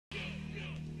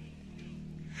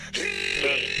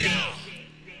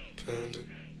Panda.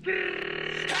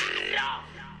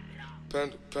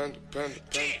 Panda, panda, panda,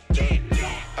 panda.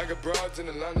 I got broads in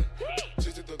Atlanta.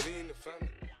 Just to the lean the family.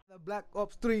 The Black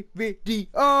Ops 3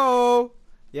 video.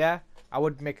 Yeah, I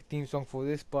would make a theme song for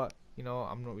this, but you know,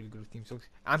 I'm not really good with theme songs.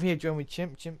 I'm here joined with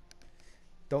Chimp. Chimp,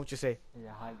 don't just say.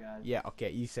 Yeah, hi guys. Yeah, okay,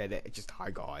 you said it. Just hi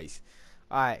guys.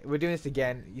 Alright, we're doing this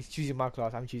again. He's choosing my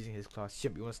class. I'm choosing his class.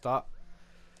 Chimp, you want to start?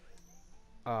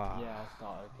 Yeah, I'll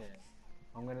start. Okay.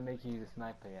 I'm gonna make you use a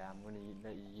sniper. Yeah, I'm gonna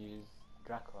let you use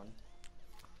Drakon.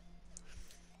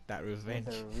 That revenge.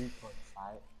 The recon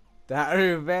sight. That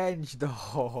revenge,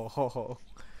 though.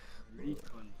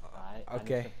 Recon sight.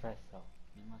 Okay. And a suppressor.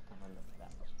 You must have a look at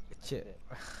that. That's Chip. it.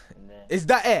 And then Is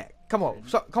that it? Come on,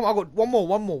 come on. I got one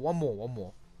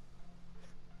more.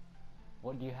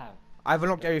 what do you have? I've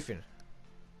unlocked everything.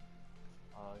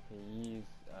 Oh, okay. You use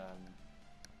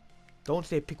Don't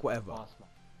say pick whatever. fast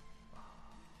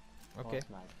mag. Okay.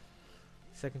 Fast mag.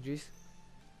 Secondaries.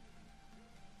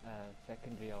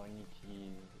 Secondary, I want you to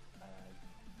use.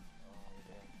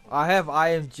 I have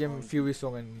Iron Gem, Fury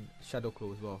Song, and Shadow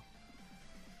Claw as well.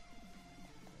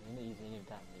 You're not using any of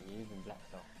that. You're using Black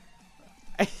Star.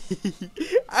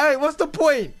 Hey, what's the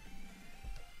point?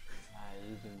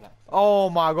 You're using Black Star. Oh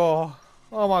my god.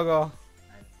 Oh my god.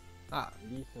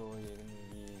 Lethal, you're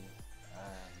gonna use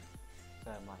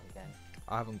Thermite again.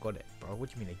 I haven't got it, bro. What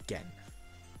do you mean again?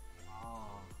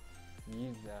 Oh,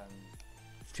 use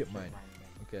Trip mine. again.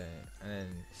 Okay, and then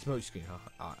smoke screen.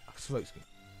 Smoke screen.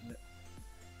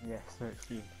 Yeah, smoke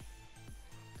screen.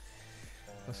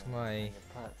 What's my? And the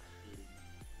perks,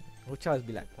 What charge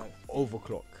be like? the perks,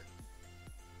 Overclock.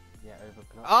 yeah,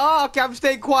 overclock. Oh, okay. I'm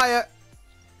staying quiet.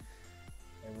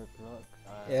 Overclock.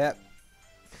 Yep.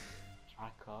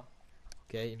 Tracker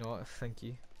Okay, you know what? Thank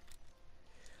you.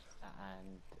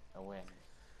 and awareness.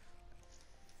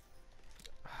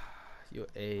 You're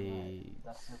Right, a.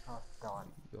 that's your task done.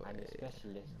 You're And the a.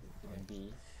 specialist is gonna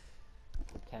be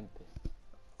Tempest.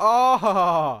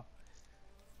 Oh.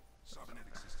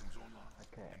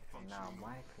 Okay, so now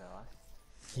my class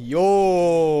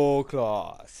Your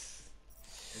class.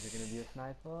 is it gonna be a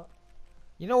sniper?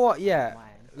 You know what? Yeah.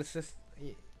 Mine. Let's just.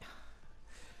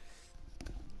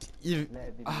 You. Let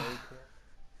it be Locust.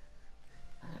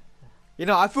 You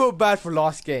know, I feel bad for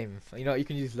last game. You know, you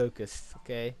can use Locust.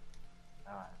 Okay.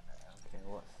 Alright, okay,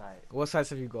 what site? What sides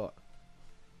have you got?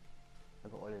 I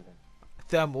got all of them.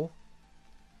 Thermal.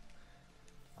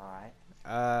 Alright,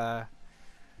 Uh.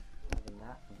 loving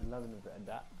that. I'm loving a bit of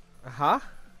that. Huh?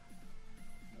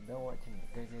 Don't watch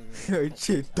it. Go, go, go.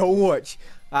 Shit, don't watch.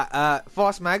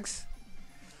 Fast mags.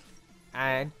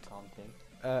 And Counting.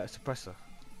 suppressor.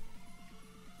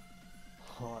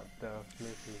 What the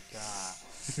flip is that?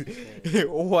 Okay.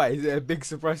 Why is it a big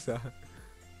suppressor?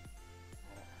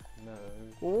 No.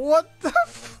 What the?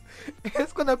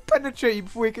 It's gonna penetrate you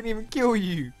before it can even kill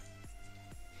you.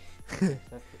 Secondary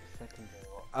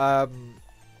what?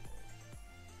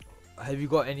 Have you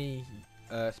got any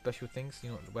special things? You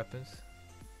know, the weapons.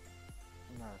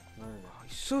 No, no, no. Oh, you're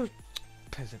so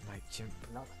peasant, like chimp.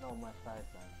 That's not my size,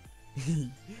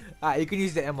 man. You can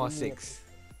use the Give me a- MR6.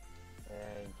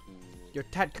 Thank you. Your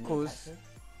Any tacticals. attachments?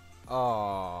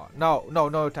 Oh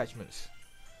no attachments.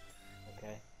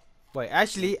 Okay. Wait,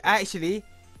 actually,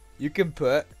 you can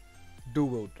put dual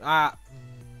wield. Oh,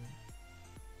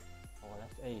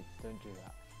 that's 8. Don't do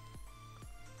that.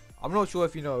 I'm not sure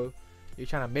if you know. You're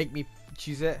trying to make me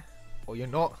choose it, or you're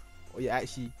not, or you're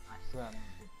actually. I swear I'm not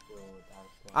good.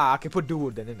 I swear. I can put dual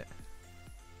wield then, innit?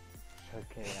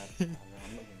 Okay, I'm not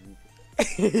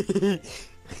gonna use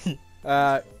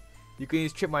it. You can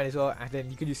use trip mine as well, and then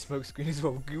you can use smoke screen as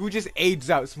well. We just aids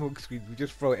out smoke screens. We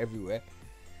just throw it everywhere.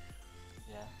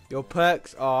 Yeah. Your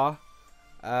perks are,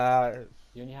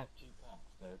 You only have 2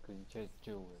 perks though, because you chose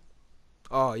dual wield.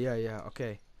 oh yeah,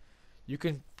 okay. You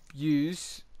can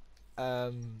use,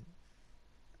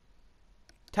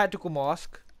 tactical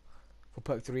mask for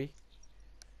perk 3,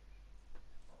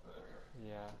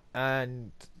 Yeah.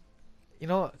 and you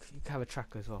know what? You can have a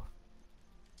tracker as well.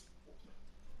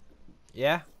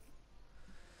 Yeah.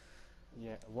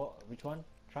 Yeah. What? Which one?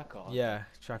 Tracker. Yeah,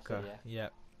 tracker. yeah. Yeah.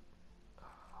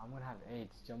 I'm gonna have 8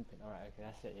 jumping. Alright. Okay.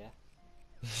 That's it. Yeah.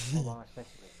 What about my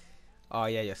specialist? Oh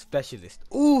yeah, your specialist.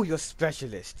 Ooh, your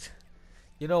specialist.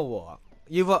 You know what?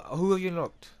 Who have you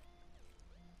unlocked?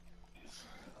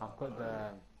 I've got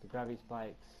the gravity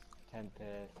spikes,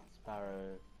 Tempest,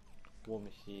 Sparrow, War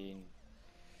Machine,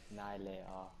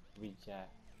 Annihilator, Reacher,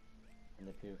 and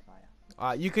the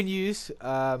Purifier. You can use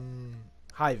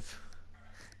Hive.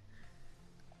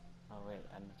 Oh wait,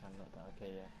 I'm trying to look that.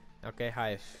 Okay, yeah. Okay,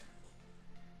 Hive.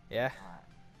 Yeah. Alright.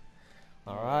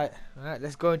 Alright,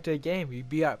 let's go into a game. We'll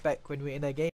be right back when we're in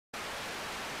a game.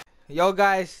 Yo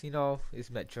guys, you know, it's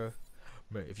Metro.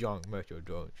 If you're on Metro,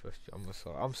 don't trust you.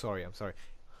 I'm sorry.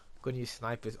 Gonna use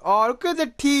snipers. Oh, look at the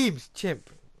teams! Chimp.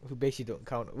 Who basically don't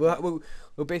count. We're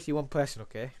basically one person,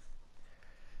 okay?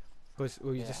 Because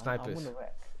we're using snipers. I'm gonna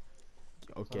wreck.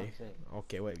 Okay.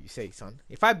 Okay, whatever you say, son.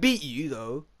 If I beat you,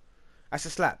 though, that's a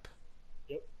slap.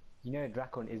 You know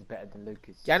Dracon is better than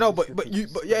Lucas. Yeah, I know, but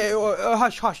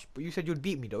hush. But you said you'd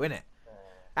beat me, though, innit?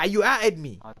 You added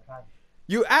me.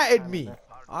 You added me.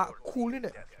 Cool,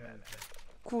 innit?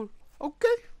 Cool.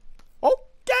 Okay.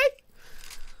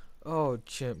 Oh,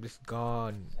 chimp, this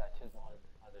gone.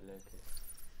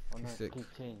 Oh no,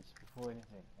 keep change before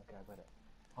anything. Okay, I got it.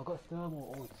 I got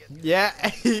thermal. Oh, yeah.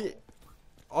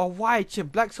 Oh, why,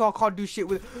 chimp? Black Soul can't do shit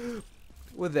with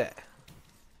it.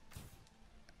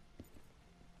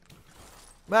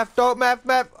 Math.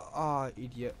 Oh,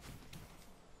 idiot.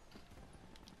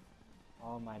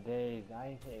 Oh my days, I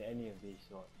ain't hit any of these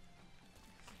shots.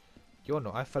 You're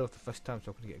not. I fell off the first time,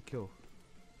 so I couldn't get a kill.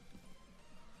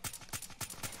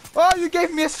 Oh, you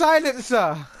gave me a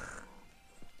silencer!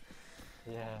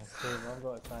 Yeah, same. I've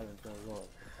got a silencer as well.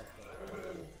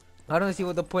 I don't see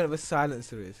what the point of a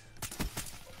silencer is.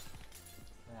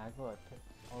 Yeah, I got a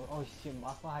oh shit,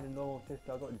 I thought I had a normal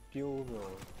pistol, I got a dual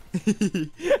roll.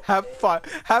 Have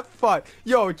fun.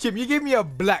 Yo, Chim, you gave me a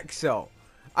black cell.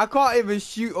 I can't even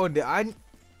shoot on it. I'm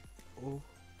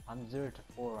 0 to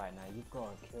 4 right now. You've got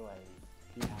a kill at least.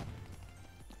 You have.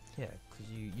 Yeah,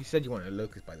 because you said you wanted a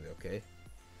locust, by the way, okay?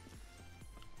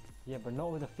 Yeah, but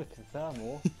not with a flipping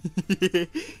thermal.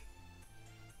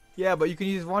 Yeah, but you can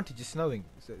use advantage, it's snowing.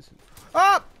 So it's...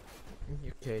 Ah!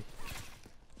 Okay.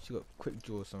 She got quick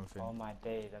draw or something. Oh my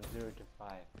days, I'm 0 to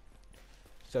 5.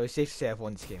 So it's safe to say I've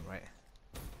won this game, right?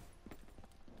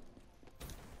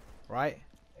 Right?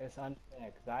 It's unfair,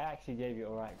 because I actually gave you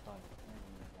alright gun.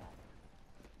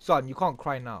 Son, you can't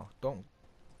cry now. Don't.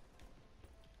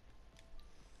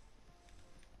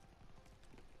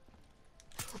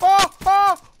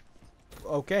 Oh!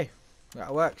 Okay.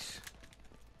 That works.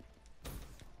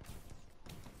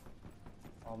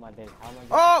 Oh my days, how am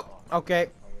I Oh! Okay.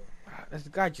 There's a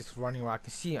guy just running around.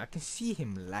 I can see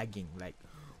him lagging, like.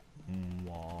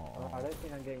 Oh, I don't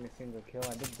think I'm getting a single kill.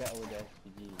 I did better with the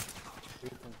SPG. 3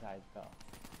 side stuff.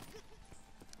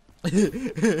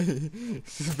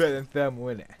 This is better than thermal,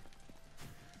 isn't it?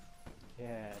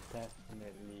 Yeah,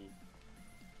 definitely.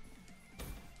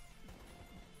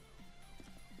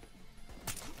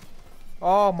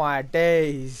 Oh my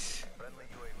days.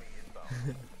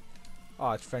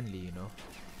 Oh, it's friendly, you know.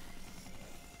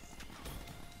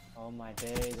 Oh my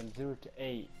days, I'm 0 to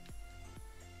 8.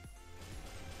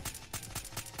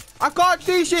 I can't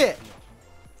see shit!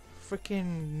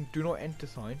 Freaking do not enter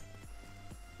sign.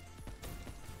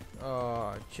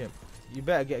 Oh, chimp. You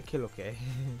better get a kill, okay?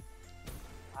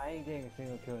 I ain't getting a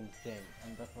single kill in this game,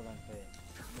 and that's what I'm saying.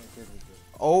 I'm not good with it.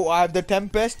 Oh, I have the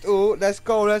Tempest. Oh, let's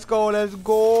go.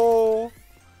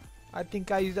 I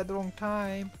think I used that the wrong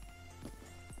time.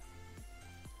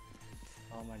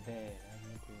 Oh my days, I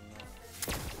need to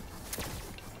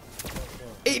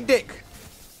know. Eat dick!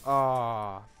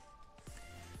 Ah.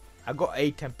 I got a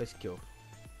Tempest kill.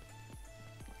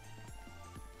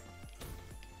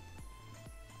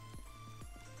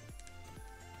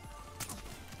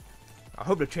 I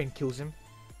hope the train kills him.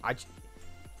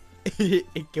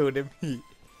 It killed him.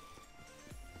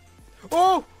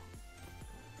 Oh!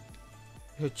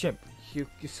 You're a chimp. You're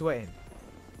sweating.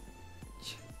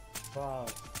 Wow.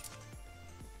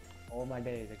 All my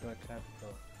days, I got a trap kill.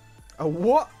 A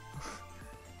what?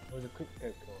 It was a quick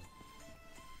kill.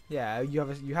 Yeah, you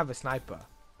have a sniper.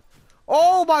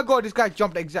 Oh my god, this guy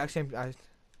jumped the exact same as.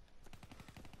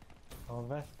 Oh,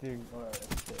 that's doing alright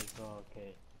as well,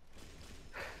 okay.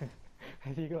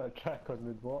 Have you got a track on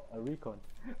with what? A recon?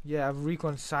 Yeah, I have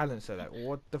recon silencer, like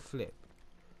what the flip?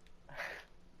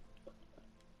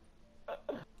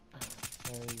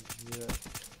 Yeah.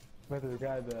 Where's the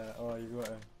guy there? Oh, you got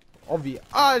a... Obvious.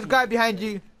 Ah, there's a guy behind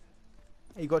you.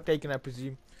 He got taken, I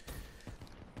presume.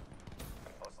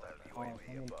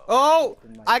 Oh,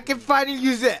 I can finally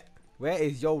use it. Where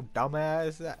is your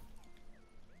dumbass at?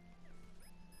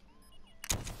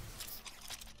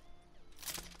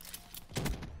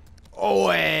 Oh,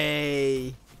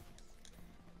 hey.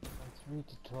 It's 3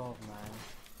 to 12, man.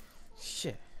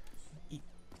 Shit.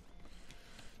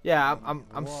 Yeah, I'm.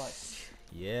 What?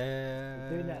 Yeah. You're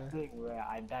doing that thing where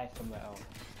I die somewhere else.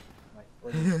 My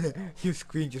Your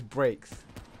screen just breaks.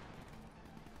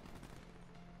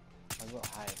 I got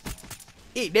high.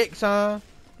 Eat dick, son.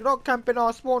 You're not camping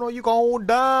our spawn or you gon'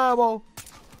 die, bro.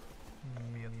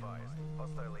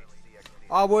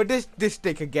 Oh, well, this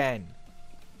stick again.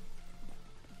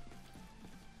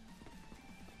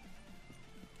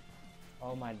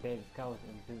 Oh my days, this guy was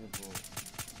invisible.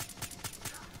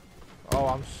 Oh,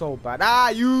 I'm so bad. Ah,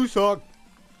 you suck.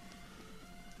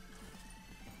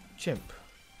 Chimp.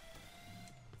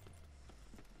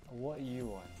 What are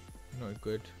you on? Not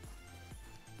good.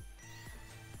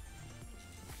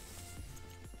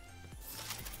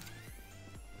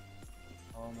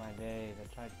 Oh my days, I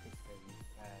tried to fix it.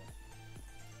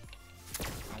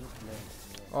 I'm just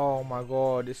learning. Oh my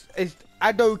god, it's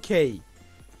Adoke.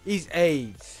 He's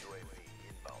AIDS.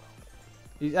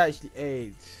 He's actually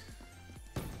AIDS.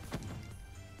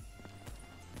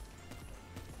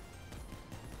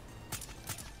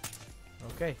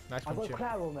 Okay, nice I one, got Chimp.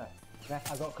 collateral, Meth.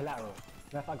 Meth, I got collateral.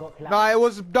 Meth, I got No, collateral. it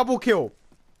was double kill.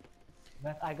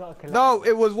 Meth, I got collateral. No,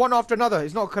 it was one after another.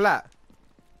 It's not collat.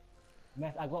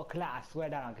 Meth, I got collateral. I swear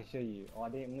down, I can show you. Oh, I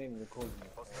didn't even record me.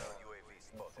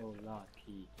 That's so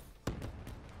lucky.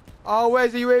 Oh,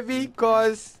 where's the UAV?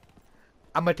 Cause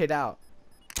I'm gonna take it out.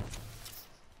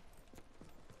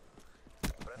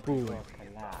 Boom. Got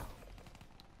collateral.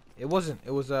 It wasn't.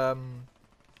 It was a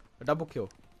double kill.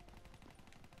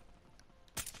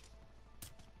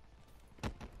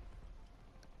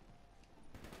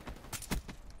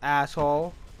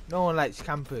 Asshole. No one likes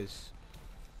campers.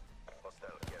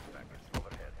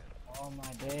 Oh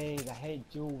my days, I hate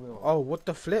dual wheel. Oh, what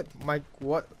the flip? My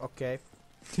what? Okay.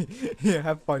 Yeah,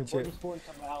 have fun, Your body Chip. spawned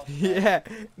somewhere else. man. Yeah.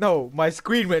 No, my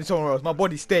screen went somewhere else. My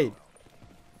body stayed.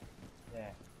 Yeah.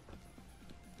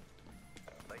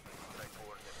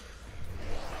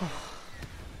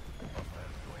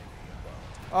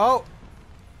 Oh.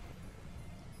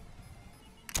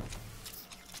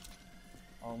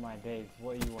 Oh my days,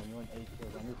 what are you on? You're on 8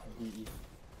 kills. I need to beat you.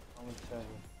 I'm on 7.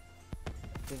 I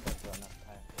think I've got enough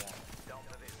time for that.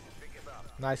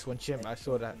 Nice one, Chimp. I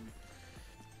saw that.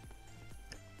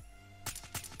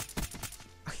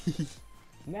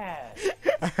 Nah.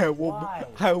 I Why?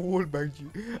 wall banged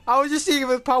you. I was just seeing if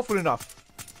it was powerful enough.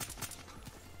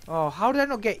 Oh, how did I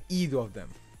not get either of them?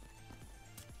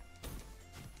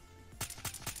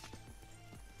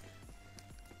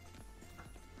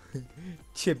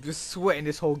 Chip, you're sweating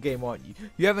this whole game, aren't you?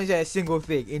 You haven't said a single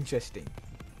thing interesting.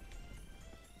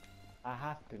 I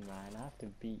have to, man. I have to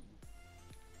beat you.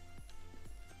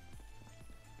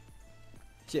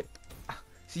 Chip.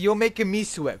 See, you're making me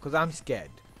sweat because I'm scared.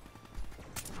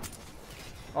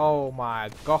 Oh my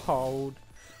god.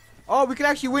 Oh, we can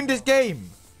actually win this game.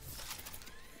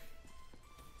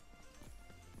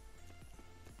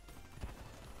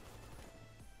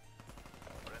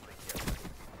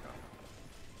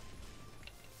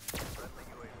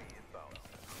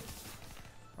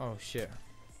 Oh shit.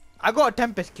 I got a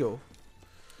Tempest kill.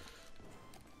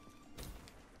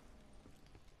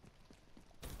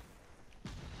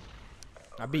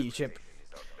 I beat you, Chip.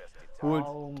 Would-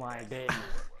 Oh my days.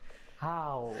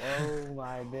 How? Oh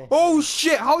my days. Oh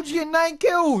shit, how'd you get 9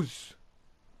 kills?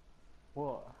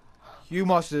 What? You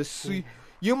must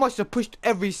have pushed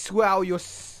every sweat out of your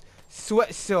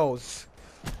sweat cells.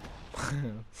 I was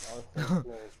so close,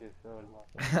 you're so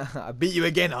lucky. I beat you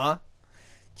again, huh?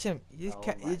 Chimp, you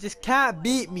just can't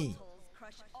beat me.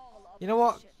 You know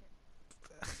what?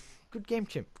 Good game,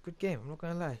 Chimp. Good game. I'm not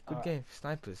gonna lie. Good game.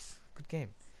 Snipers. Good game.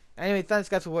 Anyway, thanks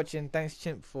guys for watching. Thanks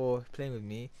Chimp for playing with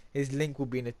me. His link will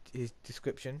be in his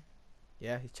description.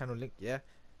 Yeah, his channel link. Yeah.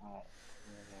 Alright.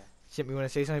 Chimp, you wanna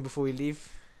say something before we leave?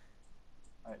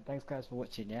 Alright, thanks guys for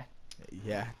watching, yeah?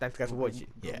 Yeah. Thanks guys for watching.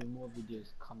 There'll Yeah. be more videos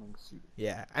coming soon.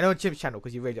 Yeah. I know Chimp's channel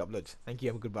because he really uploads. Thank you.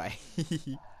 Have a goodbye.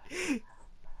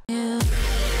 You